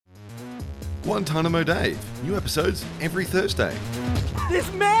Guantanamo Dave. New episodes every Thursday.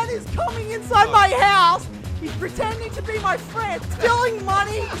 This man is coming inside my house. He's pretending to be my friend, stealing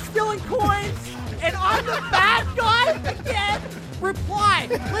money, stealing coins, and I'm the bad guy again. Reply.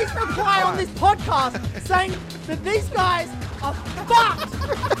 Please reply on this podcast saying that these guys are fucked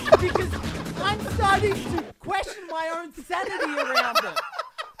because I'm starting to question my own sanity around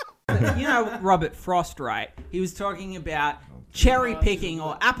it. You know Robert Frost, right? He was talking about cherry picking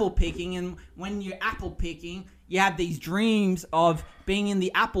or apple picking, and when you're apple picking, you have these dreams of being in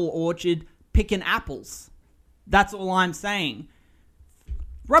the apple orchard picking apples. That's all I'm saying.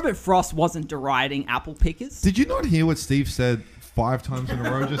 Robert Frost wasn't deriding apple pickers. Did you not hear what Steve said 5 times in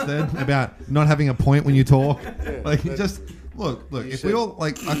a row just then about not having a point when you talk? Just look. If we all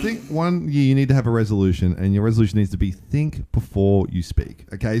I think one year you need to have a resolution, and your resolution needs to be think before you speak.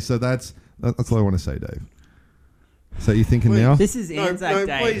 Okay, so that's all I want to say, Dave. So you thinking now? This is Anzac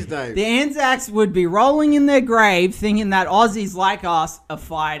Day. Please, Dave. The Anzacs would be rolling in their grave thinking that Aussies like us are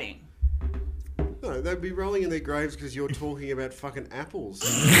fighting. No, they'd be rolling in their graves because you're talking about fucking apples.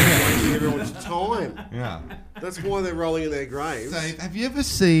 Wasting everyone's time. Yeah. That's why they're rolling in their graves. Dave, have you ever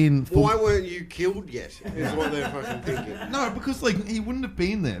seen... Why weren't you killed yet? Is what they're fucking thinking. No, because he wouldn't have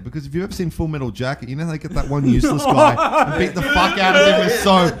been there. Because if you've ever seen Full Metal Jacket, you know how they get that one useless guy and beat the fuck out of him with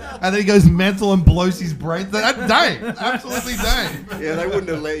soap, and then he goes mental and blows his brains. That's Dave. Absolutely Dave. Yeah, they wouldn't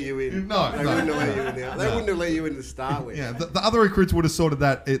have let you in. No, they wouldn't have let you in now. They wouldn't have let you in to start with. Yeah, the other recruits would have sorted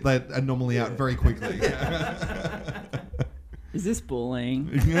that anomaly out very quickly. Is this bullying?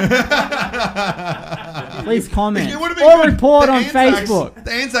 Please comment or good. report The on Anzacs, Facebook.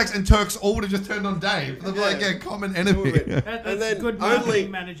 The Anzacs and Turks all would have just turned on Dave. They'd be like, common enemy. That's And then good only-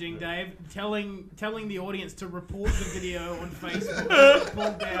 managing, Dave. Telling the audience to report the video on Facebook.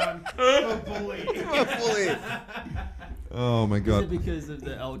 Pull down for bullying. Oh my Is it god. because of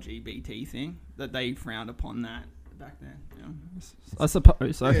the LGBT thing that they frowned upon that back then? Yeah. I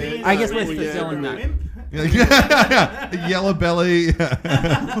suppose so. Yeah, I guess yeah, we're yeah, fulfilling that. Yeah. Yellow belly,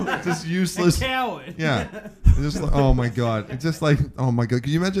 just useless. A coward. Yeah, just like, oh my god, it's just like, oh my god.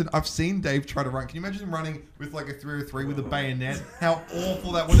 Can you imagine? I've seen Dave try to run. Can you imagine him running with like a 303 with a bayonet? How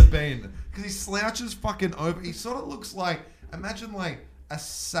awful that would have been. Because he slouches fucking over. He sort of looks like, imagine like a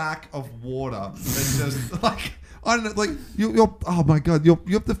sack of water that's just like, I don't know, like you're oh my god, you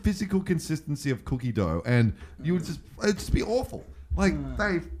have the physical consistency of cookie dough, and you would it'd just be awful. Like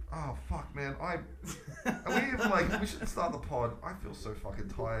Dave, oh fuck, man, we should start the pod. I feel so fucking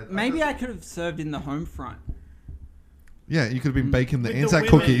tired. Maybe I could have served in the home front. Yeah, you could have been baking the With the Anzac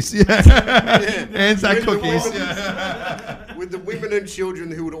women. cookies. Yeah, Anzac With the cookies. women. Yeah. With the women and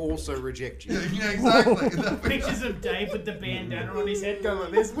children who would also reject you. Yeah, exactly. Pictures of Dave with the bandana on his head going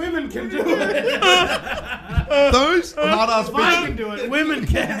like this. Women can do it. Those hard-ass If I bitches. can do it, women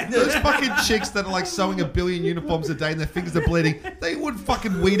can. Those fucking chicks that are like sewing 1 billion uniforms a day and their fingers are bleeding, they would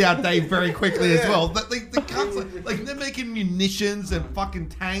fucking weed out Dave very quickly as well. They can't, like they're making munitions and fucking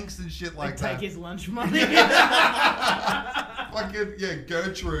tanks and shit like Take that. his lunch money. Fucking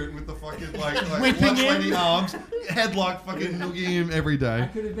Gertrude with the fucking like Whipping lunch lady him. arms, headlock fucking noogie him every I day.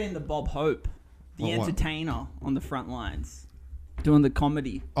 could have been the Bob Hope, the What? entertainer on the front lines, doing the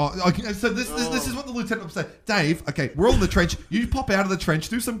comedy. Oh, okay, so this is what the lieutenant would say. Dave, okay, we're all in the trench. You pop out of the trench,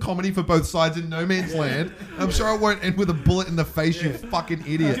 do some comedy for both sides in no man's land. I'm sure it won't end with a bullet in the face, you fucking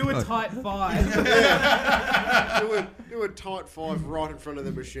idiot. Do a tight 5. Do a tight 5 right in front of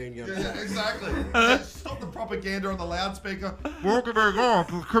the machine gun. Yeah, exactly. Stop the propaganda on the loudspeaker. Welcome off,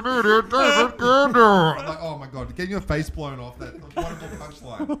 comedian David Gander. I'm like, oh my god, getting your face blown off, that wonderful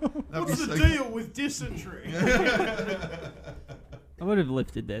punchline. That'd What's be the so deal with dysentery? I would have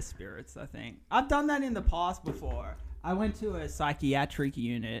lifted their spirits, I think. I've done that in the past before. I went to a psychiatric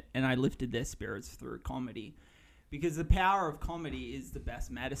unit and I lifted their spirits through comedy. Because the power of comedy is the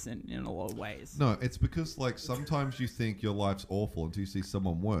best medicine in a lot of ways. No, it's because like sometimes you think your life's awful until you see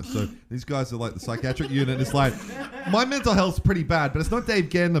someone worse. So these guys are like the psychiatric unit. It's like, my mental health's pretty bad, but it's not Dave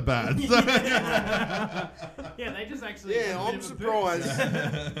Gander bad. So Yeah, they just actually. Yeah, have a I'm bit of a boost.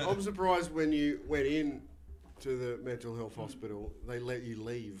 surprised. I'm surprised when you went in to the mental health hospital, they let you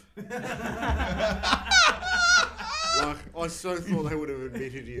leave. Like, I so thought they would have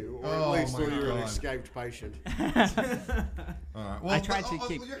admitted you, or Oh at least my thought you were an God. escaped patient. All right. Well, I tried to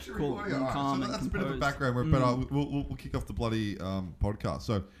keep you're actually cool recording it. and All right, calm so and that's a bit of a composed. background, but we'll kick off the bloody podcast.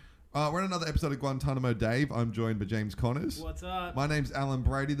 So we're on another episode of Guantanamo Dave. I'm joined by James Connors. What's up? My name's Alan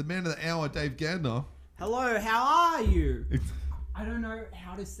Brady, the man of the hour, Dave Gander. Hello, how are you? I don't know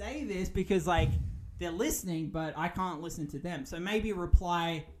how to say this because, like, they're listening, but I can't listen to them. So maybe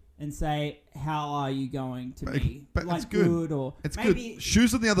reply and say, "How are you going to be?" But like it's good. or It's maybe good.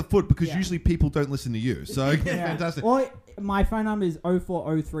 Shoes on the other foot because Yeah. usually people don't listen to you. So fantastic. Or my phone number is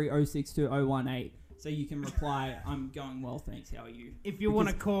 0403062018. So you can reply, "I'm going well, thanks. How are you?" If you want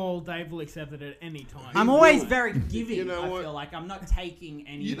to call, Dave will accept it at any time. I'm always very giving. You know I what? feel like I'm not taking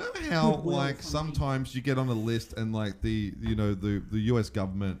any. You know how goodwill like from sometimes you get on a list and like the US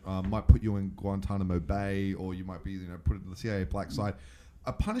government might put you in Guantanamo Bay or you might be put into the CIA black site.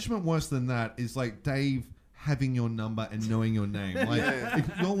 A punishment worse than that is like Dave having your number and knowing your name. Like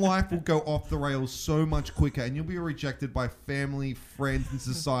your life will go off the rails so much quicker and you'll be rejected by family, friends, and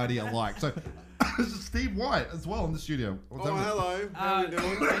society alike. So this is Steve White as well in the studio. Hello. How you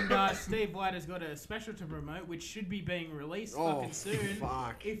doing? And Steve White has got a special to promote, which should be being released fucking soon.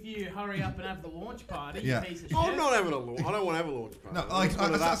 Fuck. If you hurry up and have the launch party, Yeah. you piece of shit. I'm not having a launch. I don't want to have a launch party. No, like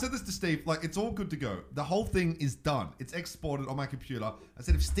I said this to Steve. Like it's all good to go. The whole thing is done. It's exported on my computer. I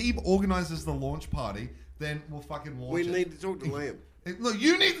said if Steve organizes the launch party, then we'll fucking launch We it. need to talk to Liam. Look,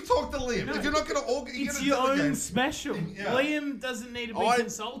 you need to talk to Liam. No, if you're not going to organize, It's your own special. Yeah. Liam doesn't need to be I-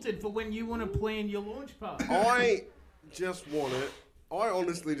 consulted for when you want to plan your launch party. I just want it. I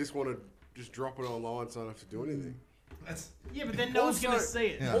honestly just want to just drop it online so I don't have to do anything. Yeah, but then no one's going to Also- see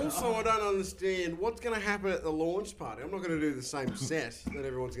it. Yeah. Also, I don't understand what's going to happen at the launch party. I'm not going to do the same set that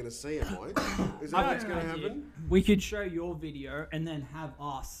everyone's going to see, am I? Is that what's going to happen? We could show your video and then have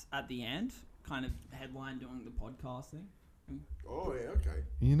us at the end, kind of headline doing the podcasting. Oh, yeah, okay.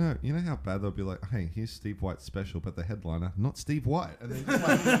 You know how bad they'll be like, hey, here's Steve White's special, but the headliner, not Steve White, and then just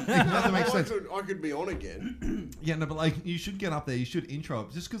like, it doesn't make sense. I could be on again. Yeah, no, but like you should get up there, you should intro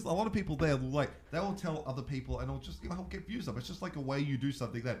it, just because a lot of people there will they will tell other people, and it'll just help get views up. It's just like a way you do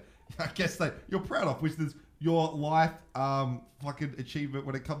something that I guess that you're proud of, which is your life fucking achievement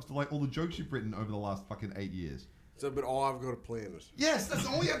when it comes to like all the jokes you've written over the last fucking 8 years. So, but I've got to plan it. Yes, that's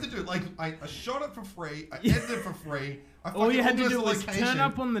all you have to do. Like I shot it for free, I edited it for free. All you had to do was turn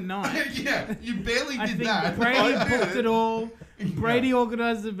up on the night. Yeah, you barely I did think that. Brady I did booked it. it all. Brady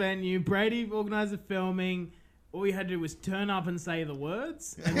organised the venue. Brady organised the filming. All you had to do was turn up and say the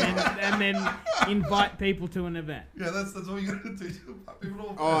words, and then invite people to an event. Yeah, that's all you got to do.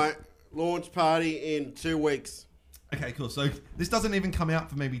 All right, launch party in 2 weeks. Okay, cool. So this doesn't even come out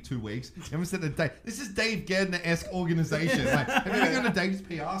for maybe 2 weeks. You haven't said a date. This is Dave Gardner-esque organization. Like, have you been going to Dave's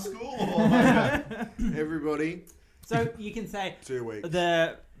PR school? Or Everybody, So you can say 2 weeks.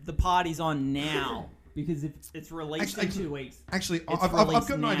 the party's on now because if it's released in Actually- 2 weeks. Actually, It's I've got released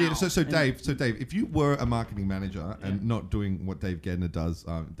an now. idea. So And- Dave, if you were a marketing manager and not doing what Dave Gardner does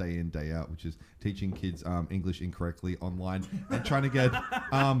day in, day out, which is teaching kids English incorrectly online and trying to get...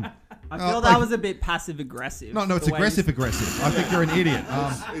 I feel that was a bit passive aggressive. No, it's the way aggressive. I think you're an idiot.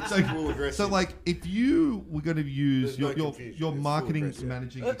 It's so, full aggressive. so, like, if you were going to use There's no your confusion. your It's full marketing aggressive.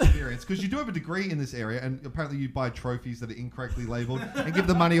 managing experience, because you do have a degree in this area, and apparently you buy trophies that are incorrectly labeled and give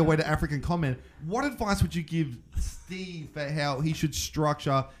the money away to African comment, what advice would you give Steve for how he should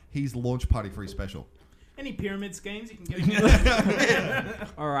structure his launch party for his special? Any pyramid schemes you can get?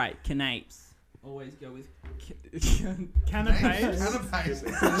 All right, canapes. Always go with Canapes. Canapes. Jesus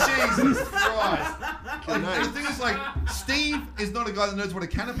Christ. And the thing is, like, Steve is not a guy that knows what a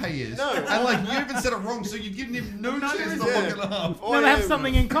canapé is. No. And, like, you even said it wrong, so you've given him no chance to Yeah. look it up. No, they have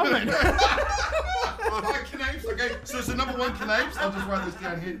something in common. Alright, canapes. Okay, so number one, canapes. I'll just write this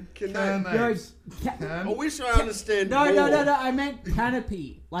down here. Canapes. Can- I wish I understand No. more. I meant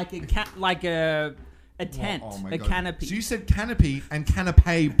canopy, like a tent, Oh my a God. canopy. So you said canopy and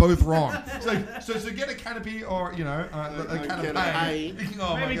canapé both wrong. So get a canopy or a canapé. canapé.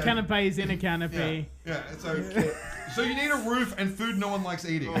 Oh my Maybe God. canapes in a canopy. Yeah. So you need a roof and food no one likes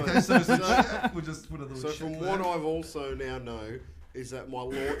eating. Oh, Okay, so so- we'll just put a little. So check from there. what I've also now know is that my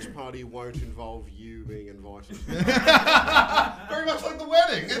launch party won't involve you being invited. Very much like the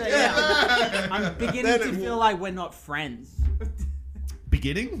wedding. Yeah. I'm beginning Then to it feel will- like we're not friends.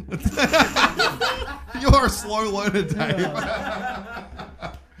 Beginning? You're a slow learner, Dave.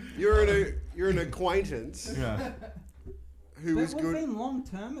 You're an acquaintance Yeah. who But is we've good. been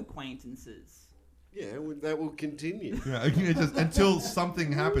long-term acquaintances. Yeah, that will continue. Yeah, just until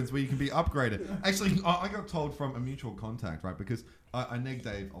something happens where you can be upgraded. Actually, I got told from a mutual contact, right? Because I neg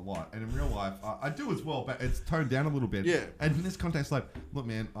Dave a lot, and in real life, I do as well, but it's toned down a little bit. Yeah. And in this context, like, look,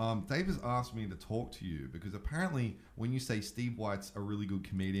 man, Dave has asked me to talk to you because apparently when you say Steve White's a really good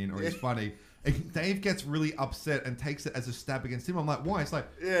comedian or he's funny, Dave gets really upset and takes it as a stab against him. I'm like, why? It's like,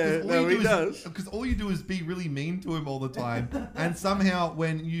 Yeah, no, he does. Because all you do is be really mean to him all the time, and somehow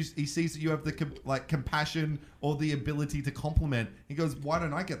when he sees that you have the compassion or the ability to compliment, he goes, "Why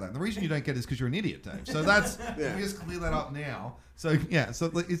don't I get that?" And the reason you don't get it is because you're an idiot, Dave. So that's Yeah. we just clear that up now. So yeah,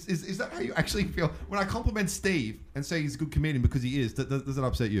 so like, is that how you actually feel when I compliment Steve and say he's a good comedian because he is? Does it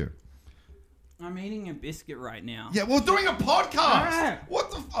upset you? I'm eating a biscuit right now. Yeah, we're doing a podcast. Yeah.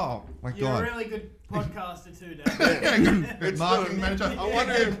 What the? Oh my You're god. a really good podcaster too, Dave. Yeah, good marketing not- manager. I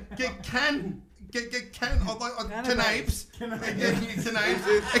wonder if- Get Cannabis. canapes.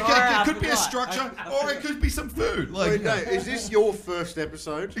 It Sorry, I could be a forgot. structure, or it could be some food. Like, Wait, no, is this your first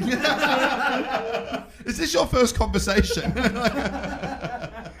episode? is this your first conversation?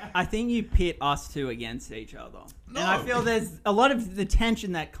 I think you pit us two against each other. No. And I feel there's a lot of the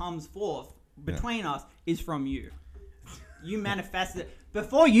tension that comes forth between us is from you. You manifested it.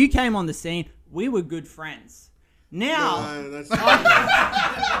 Before you came on the scene, we were good friends. Now, No, that's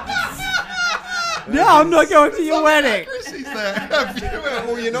no, I'm not going to your wedding. Chrissy's there.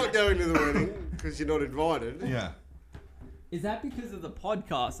 well, you're not going to the wedding because you're not invited. Yeah. Is that because of the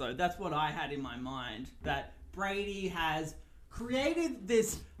podcast, though? That's what I had in my mind. That Brady has created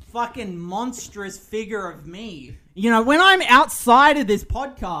this fucking monstrous figure of me. You know, when I'm outside of this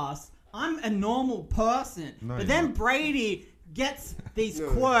podcast, I'm a normal person. No, but you're then not. Brady gets these No,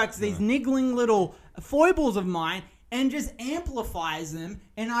 quirks, these niggling little foibles of mine, and just amplifies them,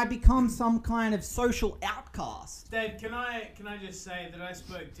 and I become some kind of social outcast. Dave, can I just say that I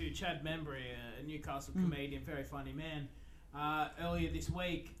spoke to Chad Membry, a Newcastle comedian, very funny man, earlier this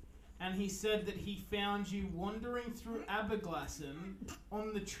week, and he said that he found you wandering through Aberglassham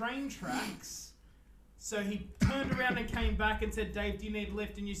on the train tracks. So he turned around and came back and said, "Dave, do you need a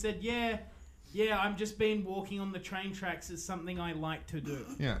lift?" And you said, "Yeah, I'm just been walking on the train tracks is something I like to do."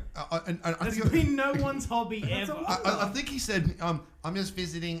 Yeah. And I That's think been no one's hobby ever. I think he said, I'm just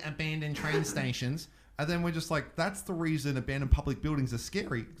visiting abandoned train stations. And then we're just like, that's the reason abandoned public buildings are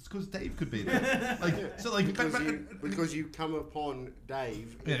scary. It's because Dave could be there. Because you come upon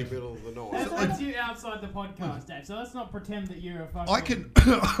Dave in the middle of the night. That's you outside the podcast, Dave. So let's not pretend that you're a fucking I can,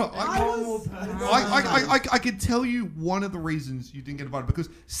 normal person. I can tell you one of the reasons you didn't get invited because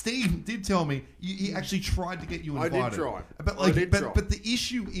Steve did tell me he actually tried to get you I invited. did try. But I did try. but the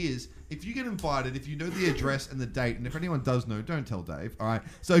issue is if you get invited, if you know the address and the date, and if anyone does know, don't tell Dave. All right.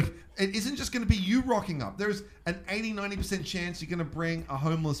 So it isn't just going to be you rocking up. There's an 80-90% chance you're going to bring a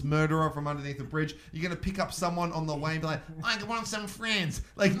homeless murderer from underneath a bridge. You're going to pick up someone on the way and be like, I want some friends.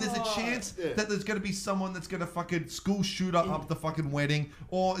 Like, there's a chance that there's going to be someone that's going to fucking school shooter up the fucking wedding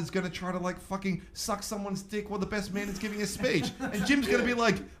or is going to try to, like, fucking suck someone's dick while the best man is giving a speech. And Jim's going to be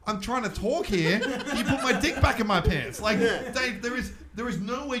like, I'm trying to talk here. You put my dick back in my pants. Like, Dave, there is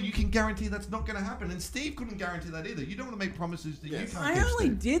no way you can guarantee that's not going to happen. And Steve couldn't guarantee that either. You don't want to make promises that you can't I give, only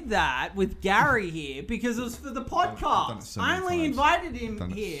Steve. did that with Gary here because it was for the podcast. I've done it so many I only times. invited him Done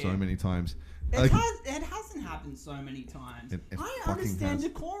here. it so many times. It, Like, it hasn't happened so many times. It I fucking understand has.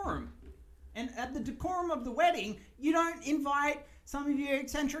 decorum. And at the decorum of the wedding, you don't invite some of your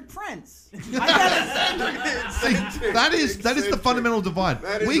eccentric friends. I See, that is the fundamental divide.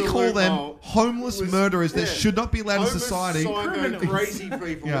 That is We a call them loophole. homeless murderers that should not be allowed in Homeless, society. psycho, crazy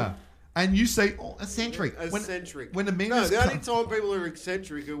people. Yeah. And you say, oh, eccentric. Eccentric. When a man no, is the only time people are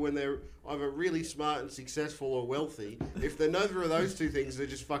eccentric are when they're either really smart and successful or wealthy. If they're neither of those two things, they're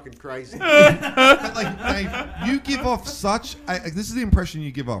just fucking crazy. But like, Dave, you give off such. This is the impression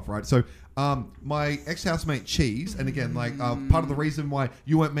you give off, right? So, my ex-housemate Cheese, and again, like, part of the reason why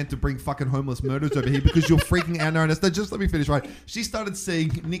you weren't meant to bring fucking homeless murderers over here because you're freaking out now. Just let me finish, right? She started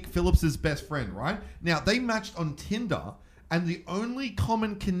seeing Nick Phillips's best friend, right? Now they matched on Tinder. And the only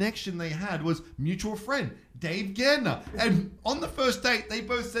common connection they had was mutual friend, Dave Gardener. And on the first date, they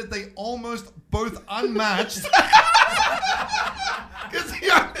both said they almost both unmatched. Because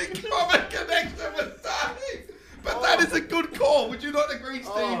the only common connection was Dave. But that is a good call. Would you not agree,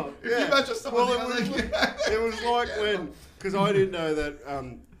 Steve? If you match with someone It was like when, because I didn't know that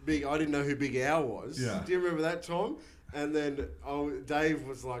I didn't know who Big Al was. Yeah. Do you remember that time? And then Dave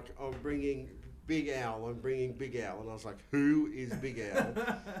was like, I'm bringing Big Al. And I was like, who is Big Al?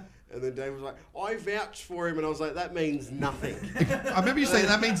 And then Dave was like, I vouched for him. And I was like, that means nothing. I remember you saying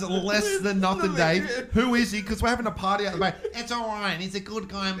that means less than nothing, Dave. Who is he? Because we're having a party out the back. It's all right. He's a good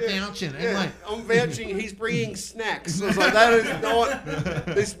guy. I'm vouching. And like, I'm vouching. He's bringing snacks. I was like, that is not.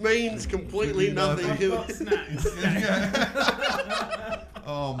 This means completely nothing.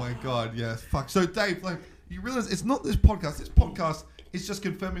 oh my God, yes. Fuck. So Dave, like, you realize it's not this podcast. This podcast is just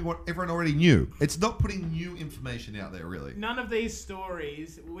confirming what everyone already knew. It's not putting new information out there, really. None of these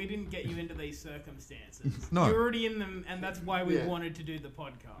stories, we didn't get you into these circumstances. No. You're already in them, and that's why we wanted to do the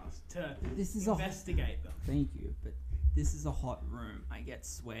podcast, to investigate them. Thank you, but this is a hot room. I get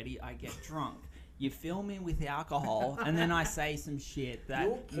sweaty. I get drunk. You fill me with alcohol, and then I say some shit that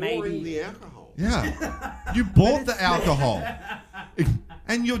You're pouring maybe... the alcohol. Yeah. You bought the alcohol.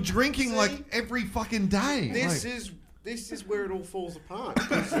 And you're drinking See? like every fucking day. This Like- is where it all falls apart.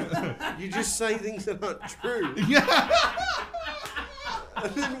 You just say things that aren't true,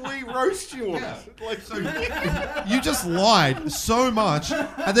 and then we roast you on it. Like, So you just lied so much,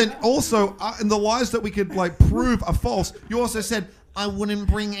 and then also in the lies that we could like prove are false, you also said I wouldn't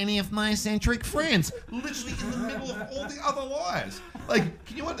bring any of my eccentric friends. Literally in the middle of all the other lies. Like,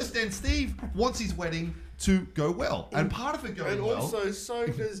 can you understand? Steve wants his wedding to go well, and part of it going and well. also, so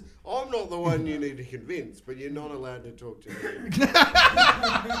does I'm not the one you need to convince, but you're not allowed to talk to me.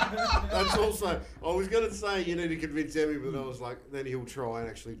 That's also. I was going to say you need to convince Emmy, but I was like, then he'll try and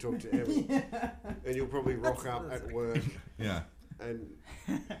actually talk to Emmy, and you'll probably rock up at work Yeah. and.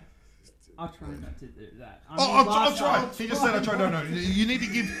 I'll try not to do that. I Oh, mean, I'll try. He just said I'll try. No. You need to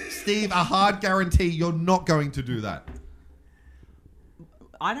give Steve a hard guarantee you're not going to do that.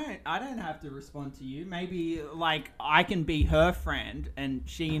 I don't have to respond to you. Maybe like I can be her friend and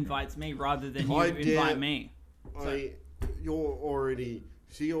she invites me rather than you invite me. You're already.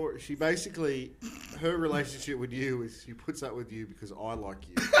 She basically, her relationship with you is she puts up with you because I like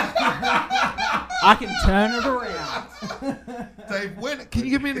you. I can turn it around. Dave, can you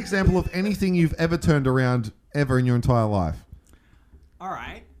give me an example of anything you've ever turned around ever in your entire life? All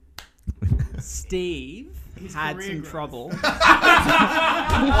right. Steve His had career some growth. trouble.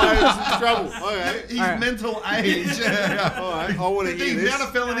 I had some trouble. Okay. His Alright. mental age. All right. I want to The hear this. amount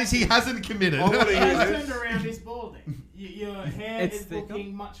of felonies he hasn't committed. I want to hear I've this. turned around is balding. Your hair It's is thicker.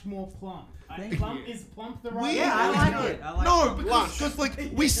 looking much more plump. Thank Plump you. is plump the right We- way? Yeah, I like it. I like No, it. because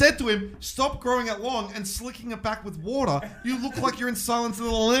like we said to him, stop growing it long and slicking it back with water. You look like you're in Silence of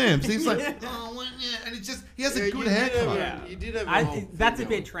the Lambs. And he's like, oh, well, yeah. And he has a good haircut. Yeah. You did have a I whole think thing that's a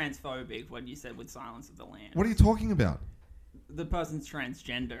going. bit transphobic what you said with Silence of the Lambs. What are you talking about? The person's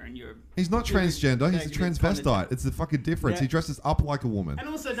transgender and you're He's not transgender. He's a Negative transvestite. connotation. It's the fucking difference. Yeah. He dresses up like a woman. And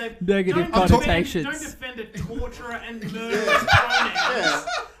also, Dave, Negative don't connotations. defend a torturer and murderer's pronouns. Yeah.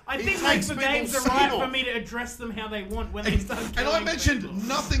 I He think like takes the people's Dave's are skin right for off. me to address them how they want when they start And killing I mentioned people.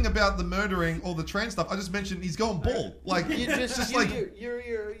 nothing about the murdering or the trans stuff. I just mentioned he's going bald. Like You just like you're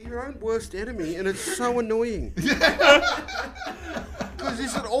your own worst enemy, and it's so annoying. Because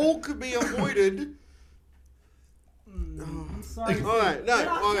if it all could be avoided. I'm sorry. All right, no, But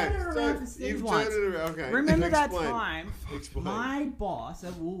I've okay. turned it around for Steve You've once. turned it around. Okay. Remember that Explain. time Explain. my boss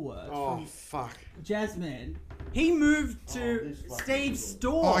at Woolworths, Oh fuck. Jasmine, he moved to this fucking Steve's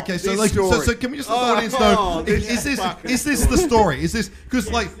story. store. Oh, okay, so This like, story. so can we just let the Oh, audience know? this Is this fucking the story? Is this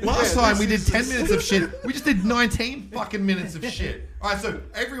because like last Yeah, time this we did is- 10 minutes of shit, we just did 19 fucking minutes of shit. All right, so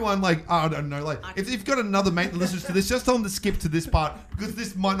everyone like I don't know, like if you've got another mate that listens to this, just tell them to skip to this part because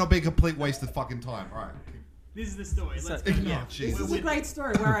this might not be a complete waste of fucking time. All right. This is the story. So- Let's go. Oh, This Jesus. is a great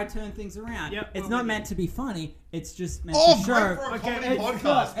story where I turn things around. Yep, It's we're not with meant you. to be funny. It's just meant Oh, to great show. for a Okay, comedy it's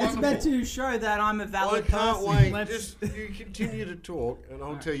podcast. It's meant Wonderful. to show that I'm a I valid can't person. wait. Let's- Just you continue to talk, and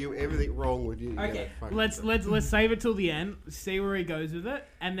I'll tell you everything wrong with you. Okay, Let's save it till the end. See where he goes with it,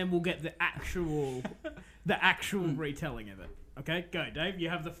 and then we'll get the actual retelling of it. Okay, go, Dave. You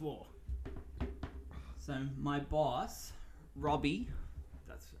have the floor. So my boss, Robbie,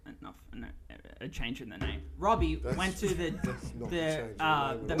 that's enough. A change in the name. Robbie went to the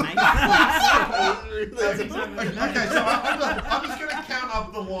not the main. Okay, so I'm just going to count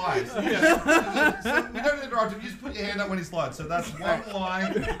up the lies. So we don't interrupt him. You just put your hand up when he slides. So that's one lie,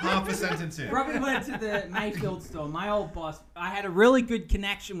 half a sentence in. Robbie went to the Mayfield store. My old boss. I had a really good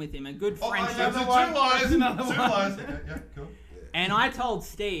connection with him, a good Oh, friendship. that's two lies. Two lies. Okay, yeah, cool. And I told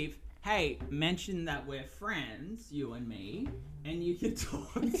Steve, hey, mention that we're friends, you and me, and you can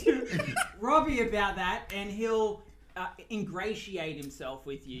talk to Robbie about that, and he'll ingratiate himself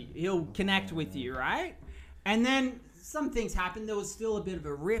with you. He'll connect with you, right? And then some things happened. There was still a bit of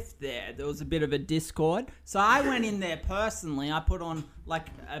a rift there. There was a bit of a discord. So I went in there personally. I put on like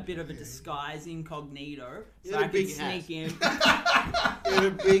a bit of a disguise incognito You so had I a could big sneak in. In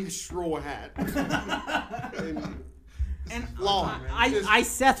a big straw hat. And Long. I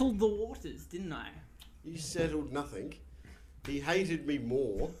settled the waters, didn't I? You settled nothing. He hated me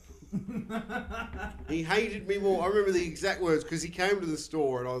more. He hated me more. I remember the exact words because he came to the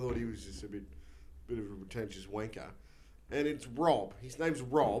store and I thought he was just a bit of a pretentious wanker. And it's Rob. His name's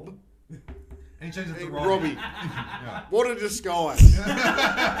Rob. And he changes it to And Robbie. Robbie. Yeah. What a disguise.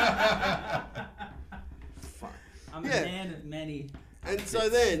 Fuck. I'm Yeah. a man of many. And so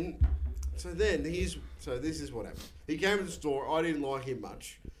then this is what happened. He came to the store. I didn't like him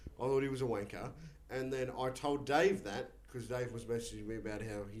much. I thought he was a wanker. And then I told Dave that because Dave was messaging me about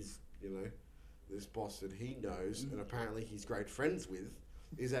how he's, this boss that he knows and apparently he's great friends with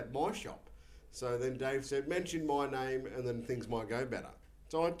is at my shop. So then Dave said, mention my name and then things might go better.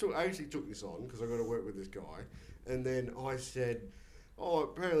 So I actually took this on because I got to work with this guy, and then I said, "Oh,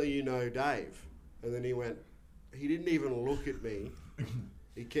 apparently you know Dave," and then he went. He didn't even look at me.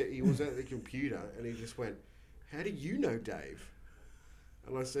 He was at the computer, and he just went, "How do you know Dave?"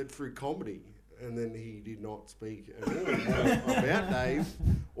 And I said, "Through comedy." And then he did not speak at all about Dave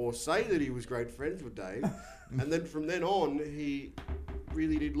or say that he was great friends with Dave. And then from then on, he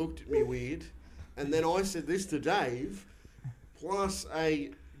really did look at me weird. And then I said this to Dave, plus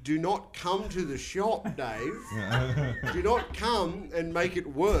a do not come to the shop, Dave. Do not come and make it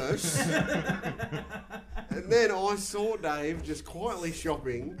worse. And then I saw Dave just quietly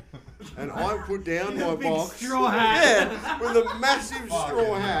shopping, and I put down my big box. straw hat. Yeah, with a massive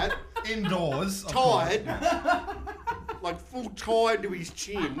straw hat. Indoors. Tied. Like full tied to his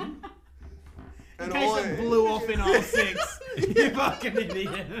chin. In case it blew off in aisle 6. You fucking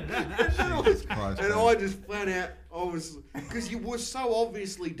idiot. And I just flat out, because you were so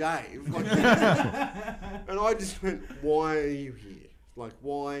obviously Dave. Like, and I just went, why are you here? Like,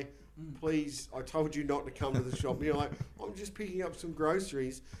 why? Please, I told you not to come to the shop. And you're like, I'm just picking up some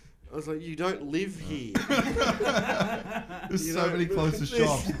groceries. I was like, you don't live here. There's so many closer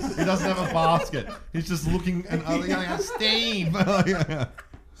shops. He doesn't have a basket. He's just looking and going, Steve.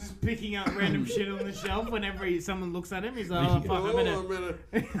 Just picking up random shit on the shelf whenever someone looks at him. He's like, oh, fuck, I'm gonna...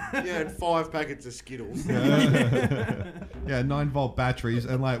 Yeah, and 5 packets of Skittles. Yeah, 9-volt batteries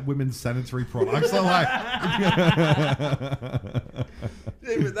and like women's sanitary products. So like,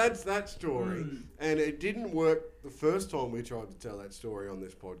 yeah, but that's that story. And it didn't work the first time we tried to tell that story on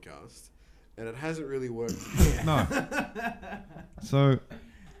this podcast. And it hasn't really worked yet. no. So,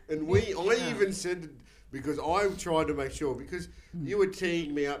 And I even said, because I tried to make sure, because you were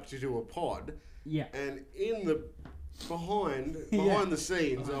teeing me up to do a pod. Yeah. And in the behind the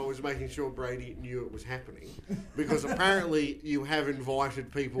scenes, I was making sure Brady knew it was happening, because apparently you have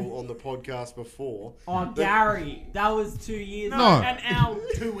invited people on the podcast before. Oh, Gary, that was 2 years No. ago. An hour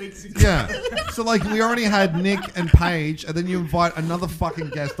 2 weeks ago. yeah. So like we already had Nick and Paige, and then you invite another fucking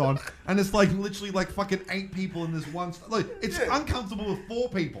guest on, and it's like literally like fucking 8 people in this one. Like it's uncomfortable with 4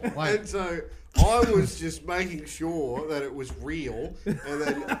 people. Like, And so I was just making sure that it was real, and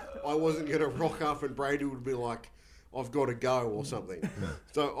then I wasn't going to rock up and Brady would be like, I've got to go or something. Yeah.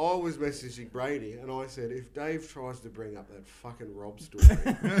 So I was messaging Brady, and I said, if Dave tries to bring up that fucking Rob story,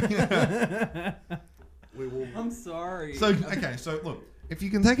 we will... I'm sorry. So okay, so look, if you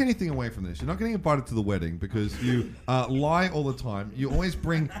can take anything away from this, you're not getting invited to the wedding because you lie all the time. You always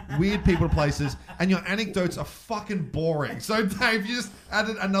bring weird people to places, and your anecdotes are fucking boring. So Dave, you just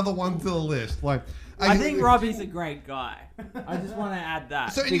added another one to the list. Like, I think Robbie's a great guy. I just want to add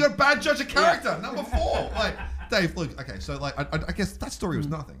that. So and you got bad judge of character, number 4. Like, Dave, look, okay, so like, I guess that story was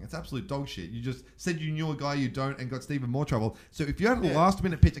nothing. It's absolute dog shit. You just said you knew a guy you don't and got Steve in more trouble. So if you had a last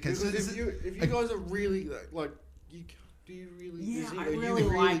minute pitch, okay, so if you guys are really like, do you really? Yeah, are I you really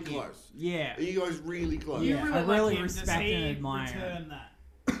really like close? it. Yeah. Are you guys really close? Yeah. I like really him. respect Does he and admire return him. that?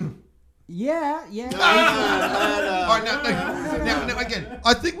 Yeah. All right, now, again,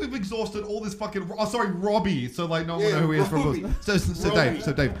 I think we've exhausted all this fucking... Oh, sorry, Robbie. So, like, no one will know who he is Robbie. from... So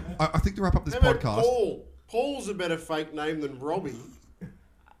Dave, I think to wrap up this How about podcast... Paul? Paul's a better fake name than Robbie.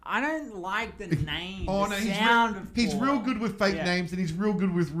 I don't like the name. Oh, the no, sound of he's Paul. real good with fake Yeah. names, and he's real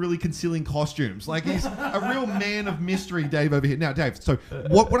good with really concealing costumes. Like, he's a real man of mystery, Dave, over here. Now, Dave, so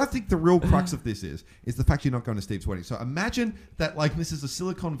what I think the real crux of this is the fact you're not going to Steve's wedding. So imagine that, like, this is a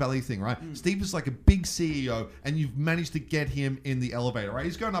Silicon Valley thing, right? Steve is like a big CEO, and you've managed to get him in the elevator, right?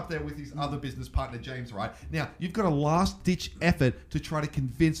 He's going up there with his other business partner, James, right? Now, you've got a last-ditch effort to try to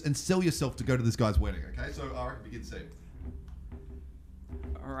convince and sell yourself to go to this guy's wedding, okay? So I reckon begin scene.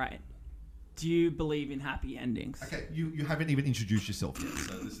 All right. Do you believe in happy endings? Okay, you haven't even introduced yourself yet,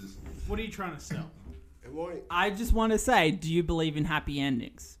 so this is... What are you trying to sell? I just want to say, do you believe in happy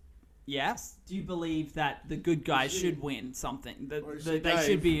endings? Yes? Do you believe that the good guys should win something? That they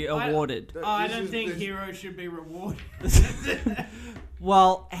should be awarded? I don't think heroes should be rewarded.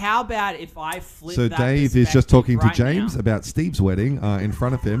 Well, how about if I flip So that Dave is just talking to right James now? about Steve's wedding in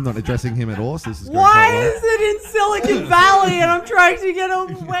front of him, not addressing him at all. So this is going Why quite well. is it in Silicon Valley and I'm trying to get a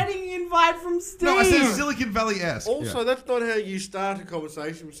wedding invite from Steve? No, I said Silicon Valley-esque. Also, that's not how you start a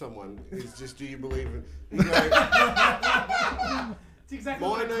conversation with someone. It's just, do you believe in... You go, It's exactly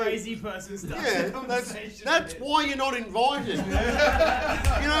what a crazy person starts a yeah, conversation that's with. why you're not invited. You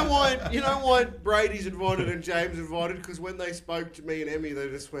know why Brady's invited and James invited? Because when they spoke to me and Emmy, they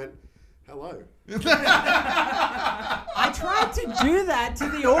just went, hello. I tried to do that to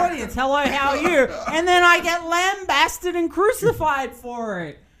the audience. Hello, how are you? And then I get lambasted and crucified for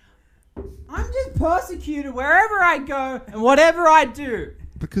it. I'm just persecuted wherever I go and whatever I do.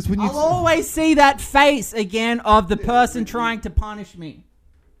 Because when you I'll always see that face again of the person trying to punish me.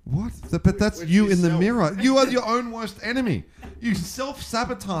 What? But that's With you in the yourself. mirror. You are your own worst enemy. You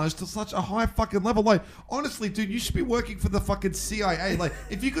self-sabotage to such a high fucking level. Like, honestly, dude, you should be working for the fucking CIA. Like,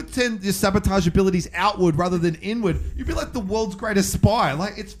 if you could turn your sabotage abilities outward rather than inward, you'd be like the world's greatest spy.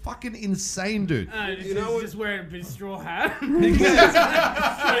 Like, it's fucking insane, dude. Just wearing a big straw hat. Infiltrate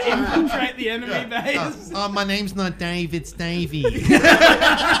the enemy base. My name's not Dave, it's Davey.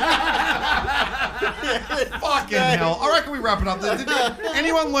 Fucking hell. I reckon we wrap it up there. Did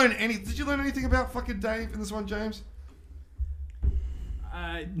you learn anything about fucking Dave in this one, James?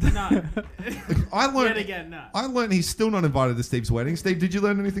 No. I learned. Yet again, no. I learned he's still not invited to Steve's wedding. Steve, did you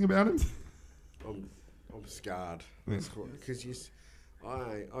learn anything about him? I'm scarred. Because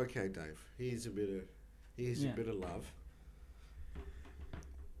okay, Dave. Here's a bit of love.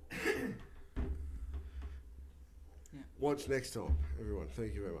 Watch next time, everyone.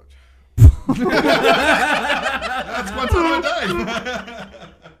 Thank you very much. That's my time of day.